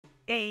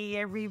Hey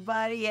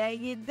everybody, how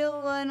you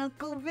doing?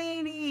 Uncle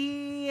Vinny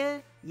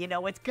here. You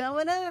know what's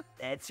coming up?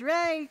 That's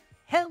right,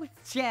 Health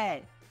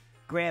Chat.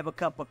 Grab a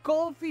cup of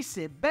coffee,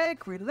 sit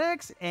back,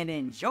 relax, and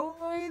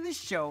enjoy the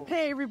show.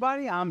 Hey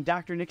everybody, I'm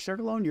Dr. Nick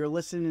Circolo, and you're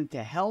listening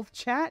to Health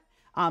Chat.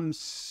 I'm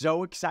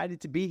so excited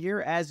to be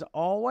here as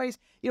always.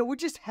 We're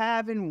just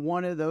having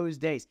one of those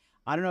days.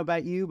 I don't know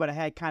about you, but I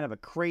had kind of a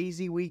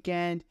crazy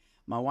weekend.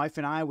 My wife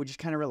and I were just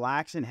kind of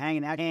relaxing,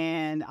 hanging out,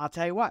 and I'll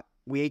tell you what,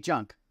 we ate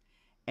junk.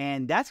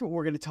 And that's what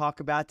we're going to talk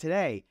about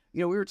today.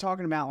 We were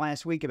talking about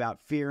last week about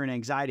fear and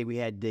anxiety. We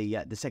had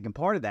the second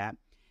part of that.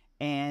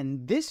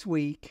 And this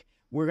week,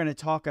 we're going to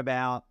talk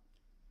about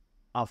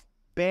a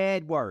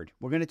bad word.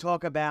 We're going to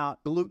talk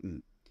about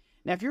gluten.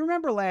 Now, if you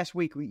remember last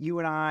week, you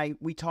and I,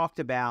 we talked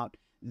about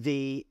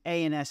the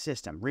A&S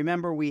system.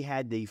 Remember, we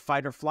had the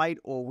fight or flight,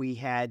 or we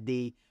had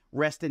the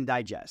rest and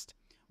digest.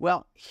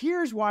 Well,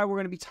 here's why we're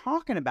going to be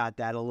talking about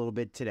that a little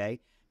bit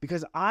today,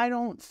 because I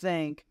don't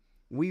think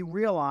we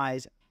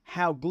realize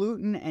how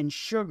gluten and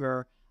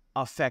sugar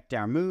affect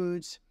our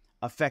moods,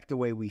 affect the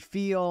way we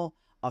feel,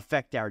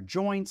 affect our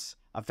joints,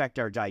 affect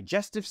our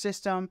digestive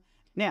system.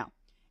 Now,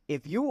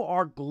 if you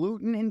are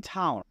gluten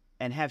intolerant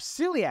and have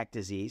celiac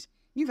disease,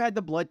 you've had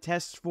the blood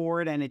tests for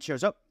it and it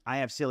shows up, I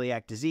have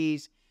celiac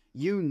disease.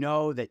 You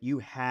know that you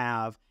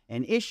have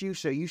an issue,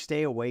 so you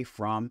stay away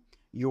from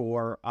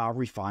your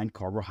refined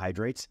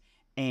carbohydrates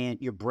and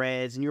your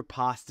breads and your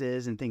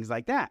pastas and things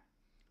like that.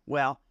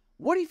 Well,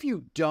 what if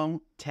you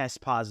don't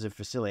test positive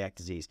for celiac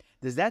disease?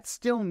 Does that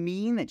still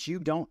mean that you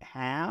don't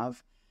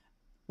have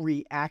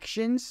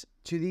reactions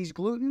to these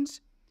glutens?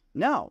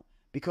 No,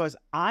 because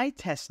I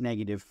test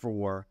negative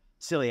for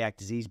celiac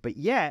disease, but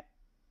yet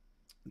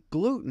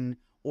gluten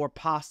or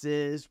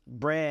pastas,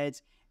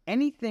 breads,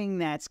 anything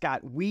that's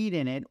got wheat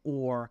in it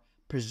or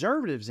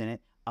preservatives in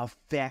it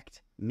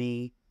affect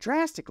me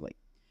drastically.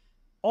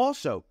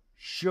 Also,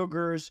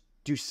 sugars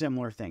do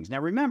similar things.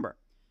 Now remember,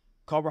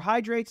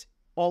 carbohydrates,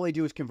 all they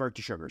do is convert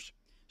to sugars.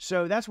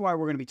 So that's why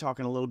we're going to be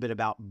talking a little bit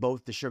about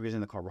both the sugars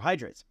and the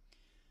carbohydrates.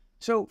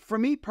 So for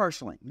me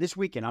personally, this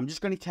weekend, I'm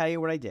just going to tell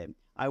you what I did.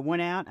 I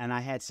went out and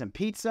I had some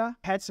pizza,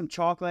 had some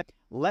chocolate.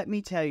 Let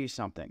me tell you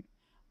something.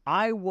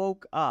 I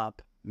woke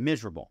up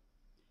miserable.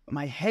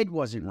 My head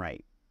wasn't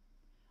right.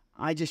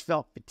 I just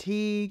felt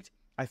fatigued.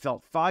 I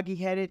felt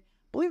foggy-headed.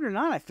 Believe it or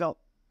not, I felt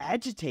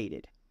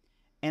agitated.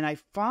 And I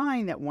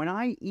find that when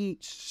I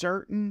eat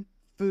certain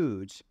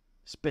foods,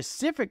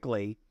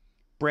 specifically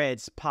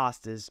breads,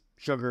 pastas,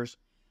 sugars,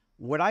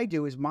 what I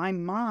do is my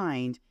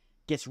mind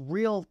gets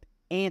real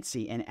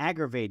antsy and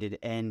aggravated,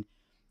 and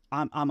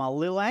I'm a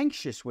little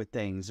anxious with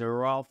things,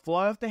 or I'll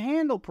fly off the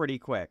handle pretty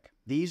quick.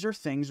 These are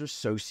things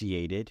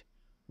associated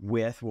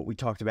with what we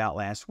talked about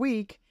last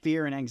week,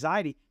 fear and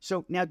anxiety.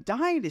 So now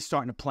diet is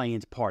starting to play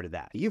into part of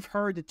that. You've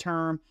heard the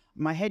term,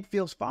 my head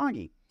feels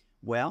foggy.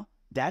 Well,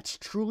 that's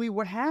truly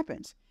what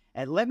happens.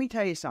 And let me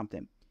tell you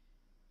something.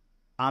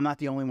 I'm not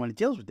the only one that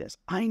deals with this.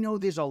 I know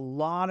there's a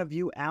lot of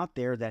you out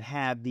there that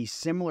have these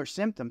similar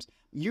symptoms.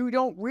 You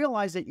don't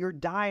realize that your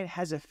diet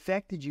has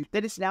affected you,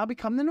 that it's now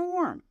become the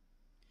norm.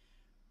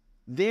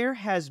 There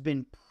has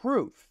been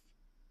proof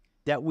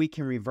that we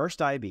can reverse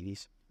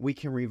diabetes, we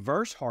can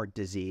reverse heart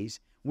disease,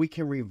 we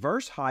can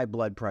reverse high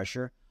blood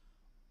pressure,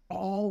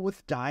 all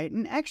with diet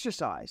and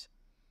exercise.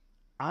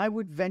 I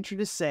would venture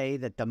to say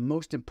that the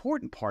most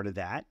important part of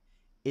that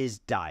is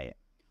diet.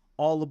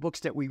 All the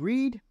books that we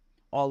read,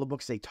 all the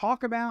books they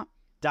talk about,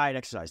 diet,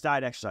 exercise,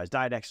 diet, exercise,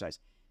 diet, exercise.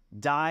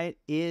 Diet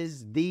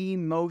is the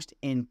most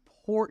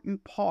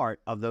important part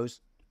of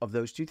those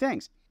two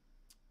things.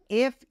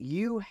 If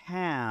you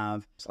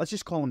have, let's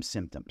just call them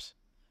symptoms.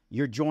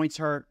 Your joints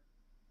hurt,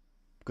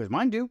 because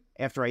mine do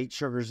after I eat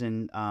sugars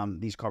and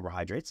these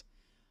carbohydrates.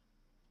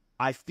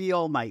 I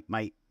feel my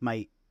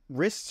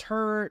wrists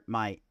hurt,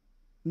 my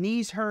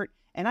knees hurt,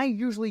 and I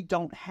usually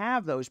don't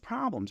have those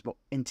problems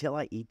until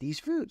I eat these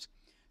foods.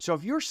 So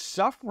if you're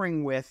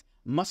suffering with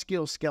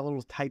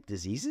musculoskeletal type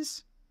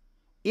diseases,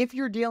 if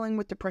you're dealing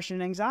with depression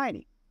and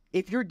anxiety,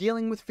 if you're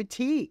dealing with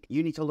fatigue,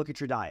 you need to look at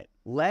your diet.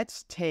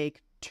 Let's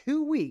take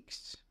 2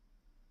 weeks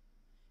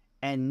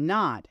and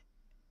not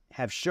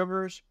have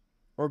sugars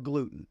or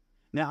gluten.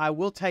 Now, I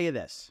will tell you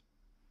this.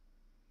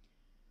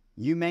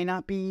 You may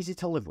not be easy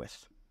to live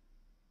with.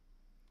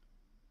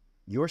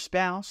 Your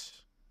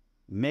spouse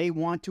may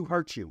want to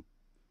hurt you,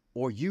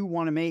 or you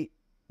want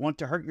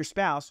to hurt your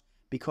spouse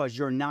because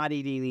you're not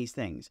eating these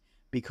things.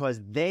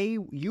 Because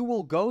you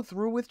will go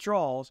through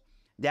withdrawals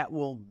that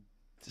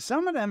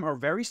some of them are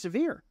very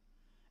severe,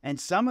 and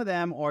some of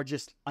them are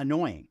just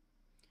annoying.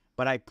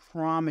 But I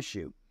promise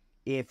you,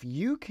 if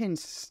you can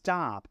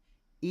stop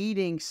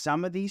eating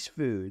some of these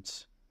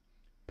foods,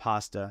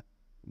 pasta,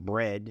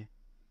 bread,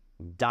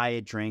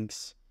 diet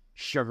drinks,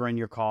 sugar in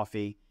your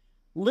coffee,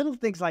 little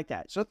things like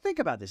that. So think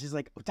about this. It's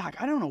like, oh, Doc,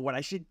 I don't know what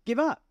I should give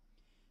up.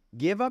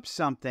 Give up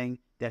something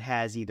that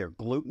has either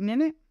gluten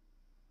in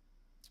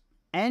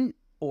it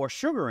or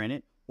sugar in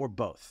it, or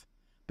both,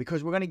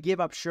 because we're going to give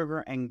up sugar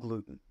and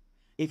gluten.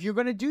 If you're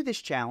going to do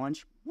this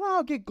challenge,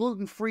 well, get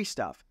gluten-free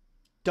stuff.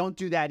 Don't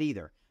do that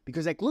either,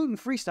 because that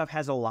gluten-free stuff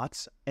has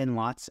lots and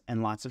lots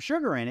and lots of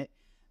sugar in it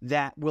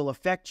that will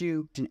affect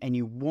you, and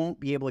you won't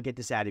be able to get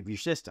this out of your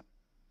system.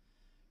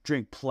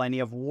 Drink plenty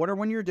of water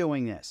when you're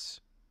doing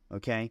this,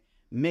 okay?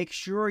 Make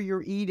sure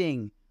you're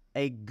eating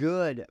a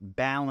good,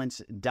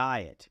 balanced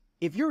diet.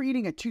 If you're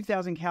eating a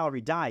 2,000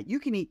 calorie diet, you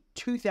can eat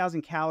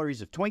 2,000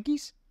 calories of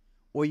Twinkies,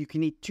 or you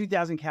can eat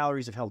 2,000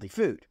 calories of healthy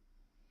food.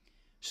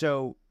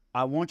 So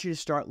I want you to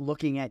start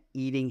looking at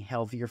eating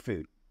healthier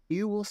food.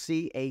 You will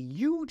see a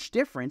huge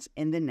difference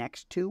in the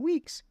next 2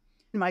 weeks.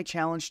 My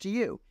challenge to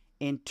you,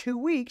 in 2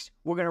 weeks,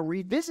 we're going to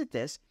revisit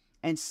this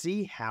and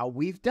see how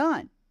we've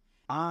done.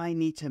 I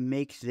need to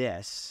make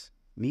this,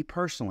 me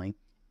personally,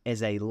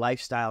 as a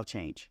lifestyle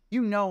change.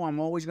 You know I'm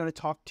always going to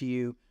talk to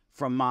you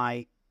from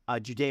my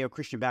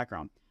Judeo-Christian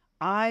background.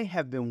 I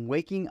have been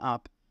waking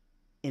up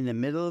in the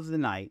middle of the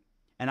night,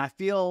 and I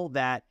feel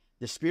that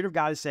the Spirit of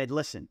God has said,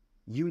 listen,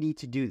 you need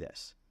to do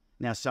this.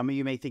 Now, some of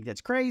you may think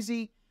that's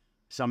crazy.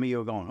 Some of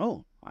you are going,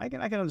 oh, I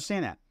can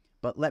understand that.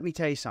 But let me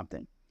tell you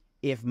something.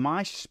 If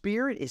my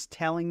spirit is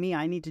telling me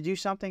I need to do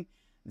something,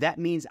 that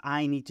means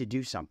I need to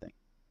do something.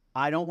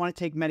 I don't want to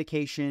take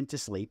medication to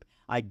sleep.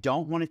 I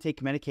don't want to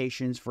take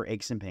medications for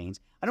aches and pains.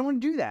 I don't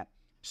want to do that.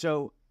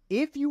 So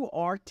if you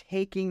are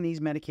taking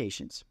these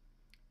medications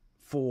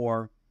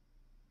for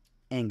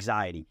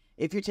anxiety,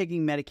 if you're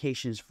taking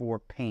medications for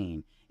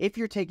pain, if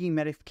you're taking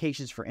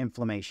medications for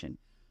inflammation,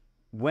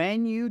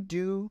 when you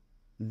do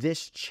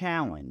this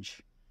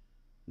challenge,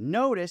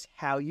 notice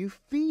how you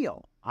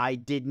feel. I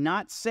did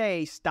not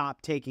say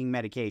stop taking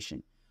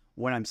medication.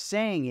 What I'm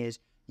saying is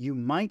you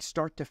might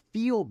start to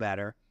feel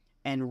better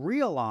and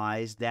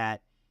realize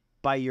that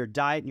by your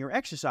diet and your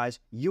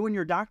exercise, you and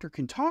your doctor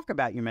can talk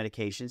about your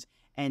medications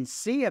and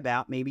see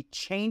about maybe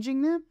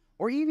changing them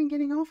or even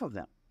getting off of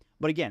them.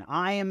 But again,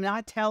 I am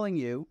not telling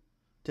you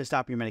to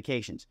stop your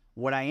medications.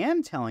 What I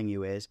am telling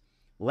you is,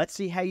 let's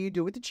see how you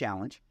do with the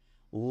challenge.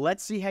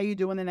 Let's see how you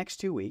do in the next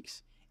 2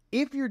 weeks.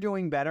 If you're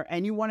doing better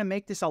and you want to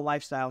make this a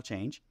lifestyle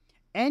change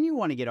and you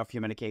want to get off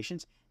your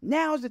medications,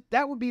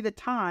 that would be the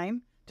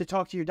time to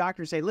talk to your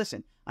doctor and say,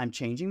 listen, I'm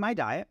changing my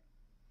diet.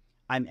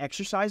 I'm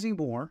exercising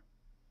more.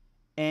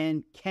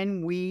 And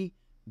can we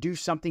do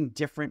something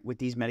different with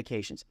these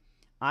medications?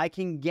 I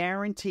can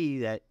guarantee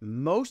that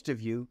most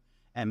of you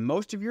and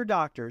most of your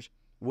doctors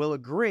will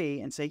agree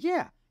and say,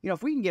 yeah,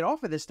 if we can get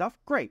off of this stuff,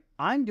 great.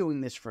 I'm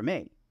doing this for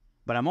me.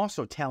 But I'm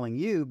also telling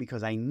you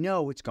because I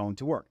know it's going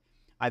to work.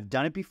 I've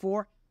done it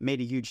before,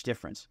 made a huge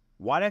difference.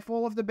 Why did I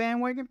fall off the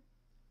bandwagon?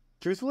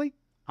 Truthfully,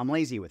 I'm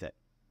lazy with it.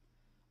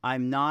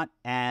 I'm not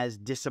as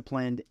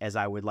disciplined as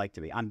I would like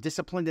to be. I'm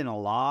disciplined in a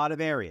lot of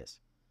areas.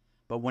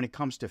 But when it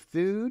comes to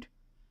food,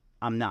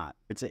 I'm not.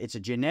 It's a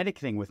genetic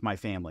thing with my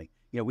family.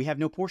 We have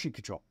no portion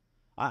control.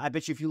 I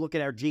bet you if you look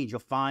at our genes, you'll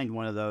find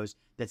one of those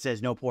that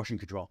says no portion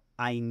control.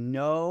 I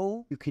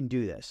know you can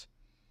do this.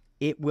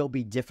 It will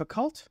be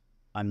difficult.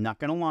 I'm not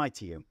going to lie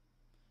to you.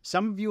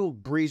 Some of you will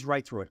breeze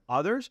right through it.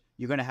 Others,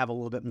 you're going to have a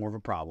little bit more of a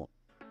problem.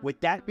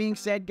 With that being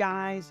said,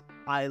 guys,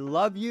 I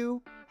love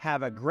you.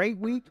 Have a great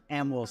week,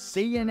 and we'll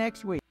see you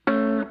next week.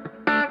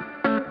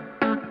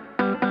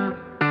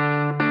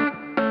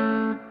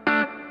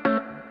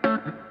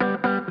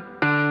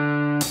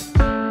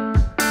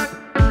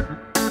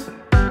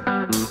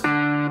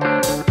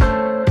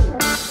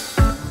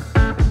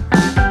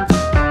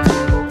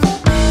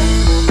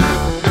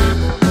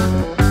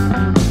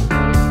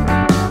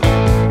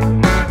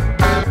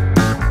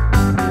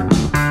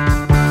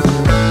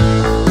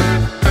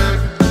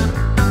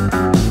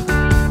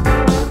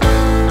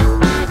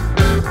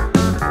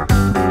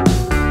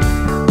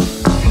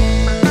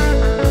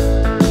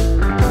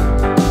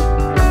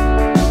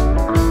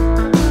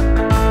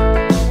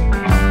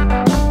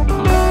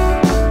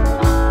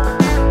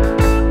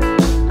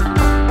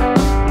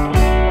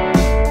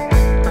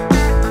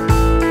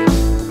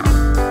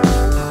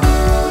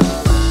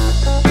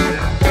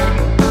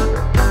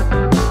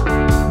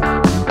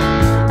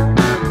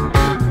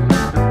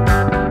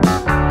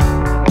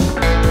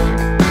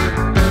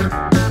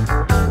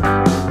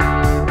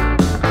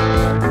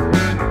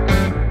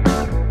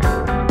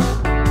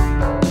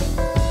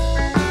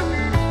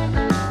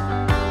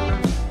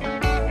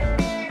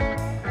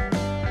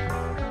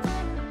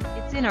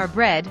 Our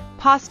bread,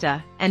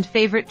 pasta, and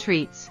favorite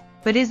treats.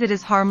 But is it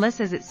as harmless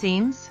as it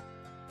seems?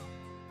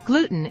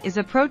 Gluten is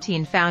a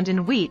protein found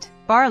in wheat,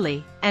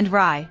 barley, and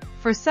rye.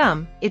 For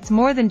some, it's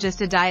more than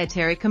just a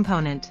dietary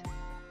component.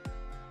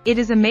 It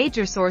is a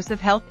major source of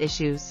health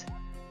issues.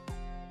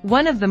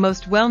 One of the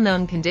most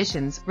well-known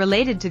conditions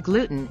related to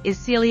gluten is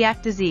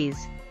celiac disease,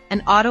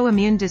 an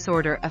autoimmune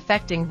disorder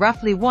affecting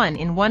roughly 1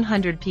 in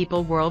 100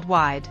 people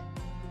worldwide.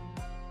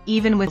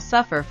 Even with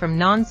suffer from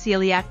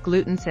non-celiac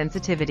gluten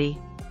sensitivity.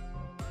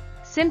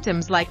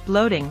 Symptoms like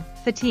bloating,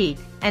 fatigue,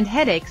 and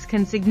headaches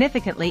can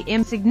significantly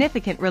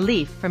significant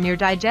relief from your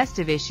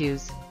digestive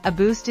issues, a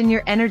boost in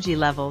your energy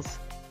levels,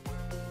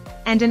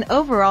 and an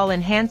overall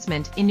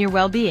enhancement in your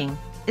well-being,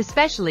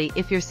 especially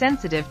if you're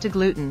sensitive to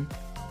gluten.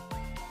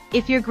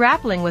 If you're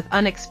grappling with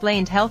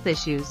unexplained health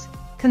issues,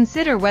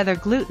 consider whether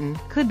gluten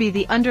could be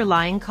the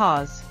underlying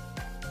cause.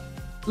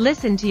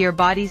 Listen to your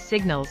body's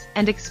signals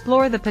and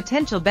explore the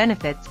potential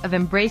benefits of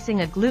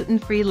embracing a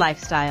gluten-free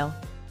lifestyle.